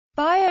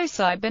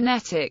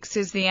Biocybernetics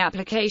is the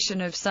application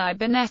of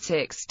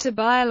cybernetics to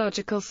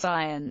biological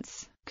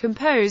science,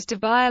 composed of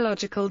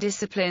biological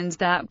disciplines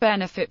that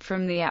benefit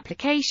from the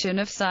application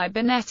of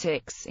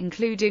cybernetics,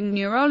 including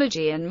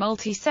neurology and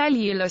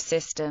multicellular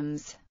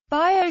systems.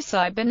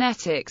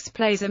 Biocybernetics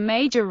plays a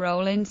major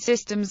role in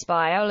systems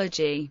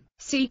biology,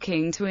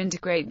 seeking to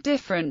integrate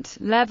different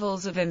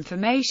levels of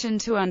information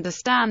to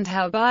understand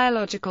how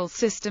biological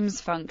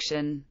systems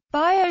function.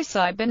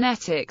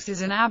 Biocybernetics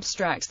is an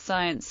abstract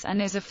science and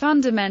is a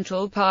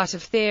fundamental part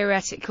of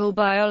theoretical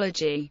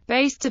biology,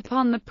 based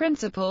upon the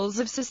principles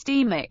of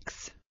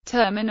systemics.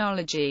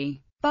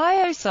 Terminology: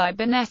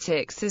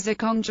 Biocybernetics is a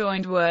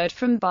conjoined word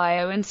from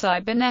bio and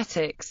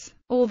cybernetics.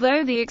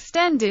 Although the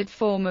extended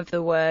form of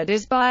the word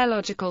is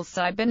biological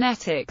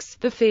cybernetics,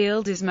 the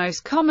field is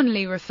most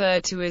commonly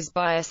referred to as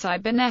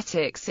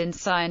biocybernetics in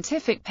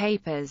scientific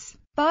papers.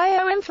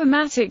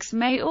 Bioinformatics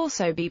may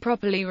also be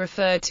properly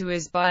referred to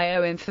as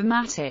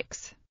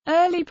bioinformatics.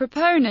 Early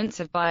proponents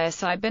of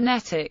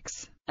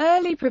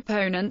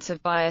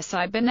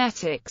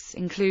biocybernetics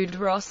include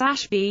Ross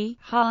Ashby,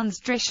 Hans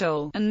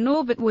Drischel, and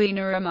Norbert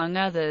Wiener among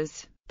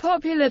others.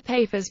 Popular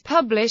papers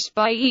published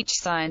by each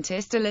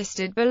scientist are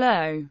listed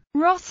below.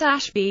 Ross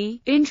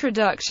Ashby,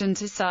 Introduction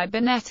to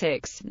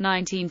Cybernetics,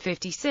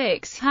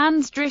 1956.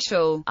 Hans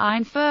Drischel,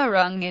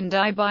 Einführung in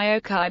die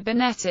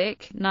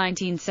Biokybernetik,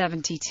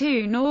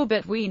 1972.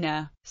 Norbert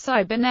Wiener,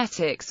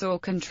 Cybernetics or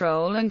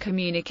Control and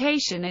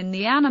Communication in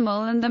the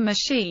Animal and the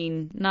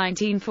Machine,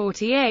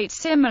 1948.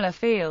 Similar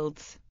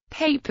fields,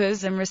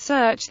 papers and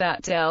research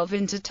that delve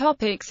into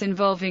topics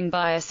involving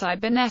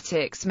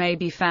biocybernetics may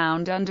be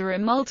found under a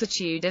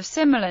multitude of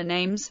similar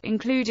names,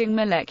 including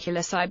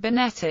molecular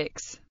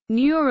cybernetics,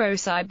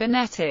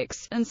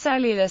 neurocybernetics, and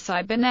cellular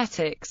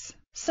cybernetics.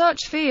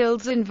 Such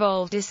fields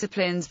involve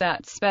disciplines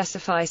that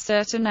specify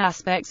certain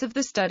aspects of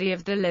the study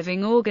of the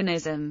living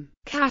organism.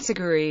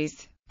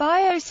 Categories: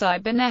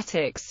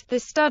 Biocybernetics, the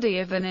study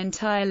of an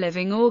entire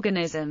living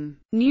organism.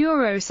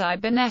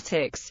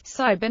 Neurocybernetics,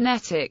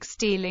 cybernetics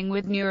dealing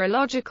with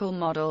neurological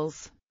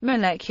models.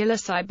 Molecular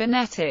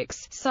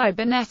cybernetics,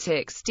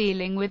 cybernetics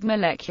dealing with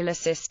molecular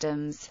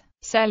systems.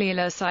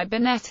 Cellular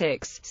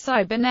cybernetics,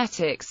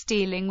 cybernetics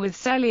dealing with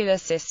cellular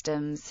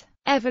systems.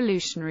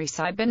 Evolutionary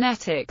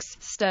cybernetics,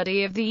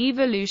 study of the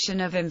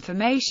evolution of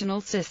informational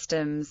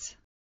systems.